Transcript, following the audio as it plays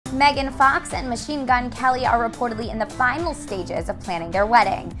Megan Fox and Machine Gun Kelly are reportedly in the final stages of planning their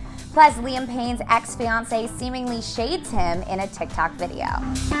wedding. Plus, Liam Payne's ex-fiancée seemingly shades him in a TikTok video.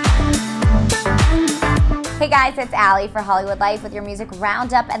 Hey guys, it's Allie for Hollywood Life with your music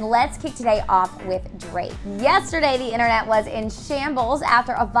roundup, and let's kick today off with Drake. Yesterday, the internet was in shambles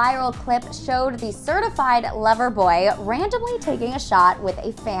after a viral clip showed the certified lover boy randomly taking a shot with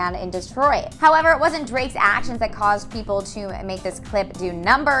a fan in Detroit. However, it wasn't Drake's actions that caused people to make this clip do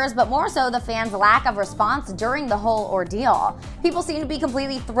numbers, but more so the fans' lack of response during the whole ordeal. People seem to be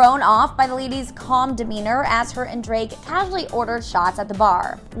completely thrown off by the lady's calm demeanor as her and Drake casually ordered shots at the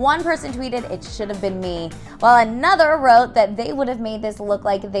bar. One person tweeted, "It should have been me," while another wrote that they would have made this look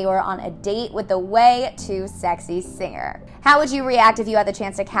like they were on a date with the way too sexy singer. How would you react if you had the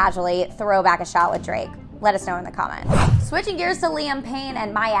chance to casually throw back a shot with Drake? Let us know in the comments. Switching gears to Liam Payne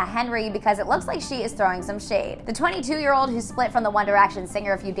and Maya Henry, because it looks like she is throwing some shade. The 22-year-old who split from the One Direction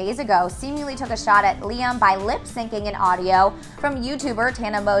singer a few days ago seemingly took a shot at Liam by lip-syncing an audio from YouTuber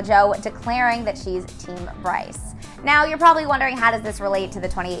Tana Mojo declaring that she's Team Bryce. Now, you're probably wondering, how does this relate to the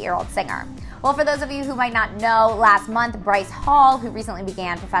 28-year-old singer? Well, for those of you who might not know, last month, Bryce Hall, who recently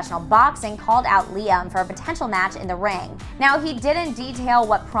began professional boxing, called out Liam for a potential match in the ring. Now, he didn't detail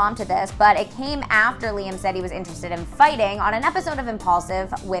what prompted this, but it came after Liam said he was interested in fighting on an episode of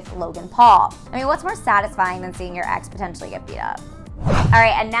Impulsive with Logan Paul. I mean, what's more satisfying than seeing your ex potentially get beat up?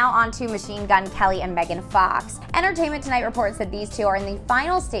 Alright, and now on to Machine Gun Kelly and Megan Fox. Entertainment Tonight reports that these two are in the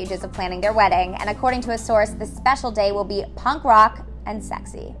final stages of planning their wedding, and according to a source, the special day will be punk rock and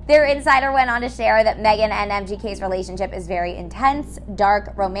sexy. Their insider went on to share that Megan and MGK's relationship is very intense,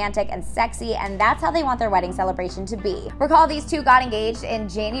 dark, romantic, and sexy, and that's how they want their wedding celebration to be. Recall, these two got engaged in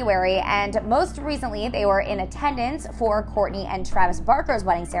January, and most recently they were in attendance for Kourtney and Travis Barker's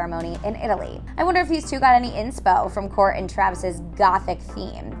wedding ceremony in Italy. I wonder if these two got any inspo from Kourt and Travis's gothic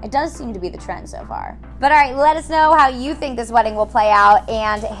theme. It does seem to be the trend so far. But alright, let us know how you think this wedding will play out,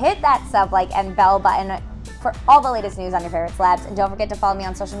 and hit that sub, like, and bell button for all the latest news on your favorite celebs. And don't forget to follow me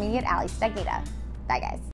on social media at Allie Stagnita. Bye, guys.